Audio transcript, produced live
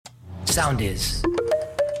Soundis.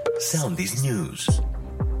 Soundis News.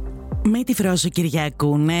 Με τη Φρόσο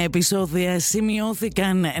Κυριακού, νέα επεισόδια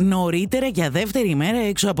σημειώθηκαν νωρίτερα για δεύτερη μέρα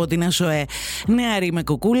έξω από την ΑΣΟΕ. Νεαροί με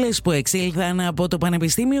κουκούλες που εξήλθαν από το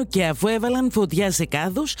πανεπιστήμιο και αφού έβαλαν φωτιά σε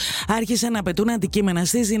κάδους, άρχισαν να πετούν αντικείμενα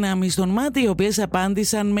στις δυνάμεις των ΜΑΤ, οι οποίες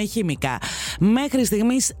απάντησαν με χημικά. Μέχρι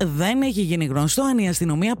στιγμής δεν έχει γίνει γνωστό αν η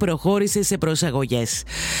αστυνομία προχώρησε σε προσαγωγές.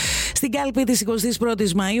 Στην κάλπη της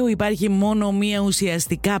 21ης Μαΐου υπάρχει μόνο μία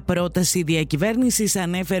ουσιαστικά πρόταση διακυβέρνησης,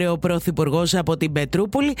 ανέφερε ο Πρωθυπουργός από την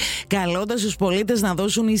Πετρούπολη, καλώντας τους πολίτες να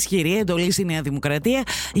δώσουν ισχυρή εντολή στη Νέα Δημοκρατία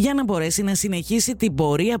για να μπορέσει να συνεχίσει την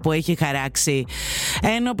πορεία που έχει χαράξει.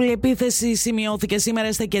 Ένοπλη επίθεση σημειώθηκε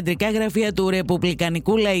σήμερα στα κεντρικά γραφεία του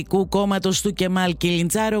Ρεπουμπλικανικού Λαϊκού Κόμματος του Κεμάλ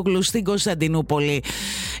Κιλιντσάρογλου στην Κωνσταντινούπολη.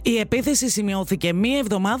 Η επίθεση σημειώθηκε μία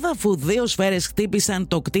εβδομάδα αφού 2 σφαίρες χτύπησαν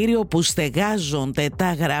το κτίριο που στεγάζονται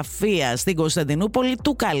τα γραφεία στην Κωνσταντινούπολη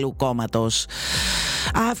του Καλού Κόμματος.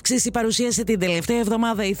 Αύξηση παρουσίασε την τελευταία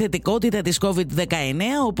εβδομάδα η θετικότητα της COVID-19,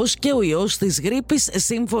 όπως και ο ιός της γρίπης,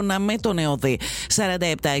 σύμφωνα με τον ΕΟΔΗ.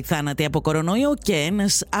 47 οι θάνατοι από κορονοϊό και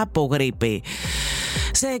 1 από γρίπη.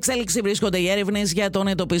 Σε εξέλιξη βρίσκονται οι έρευνες για τον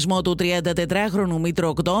εντοπισμό του 34χρονου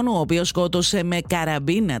Μητροκτόνου, ο οποίος σκότωσε με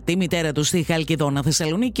καραμπίνα τη μητέρα του στη Χαλκιδόνα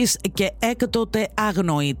Θεσσαλονίκης και έκτοτε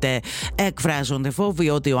αγνοείται. Εκφράζονται φόβοι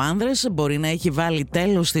ότι ο άνδρας μπορεί να έχει βάλει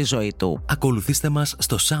τέλος στη ζωή του. Ακολουθήστε μας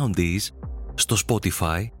στο Soundis, στο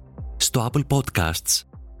Spotify, στο Apple Podcasts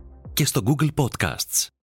και στο Google Podcasts.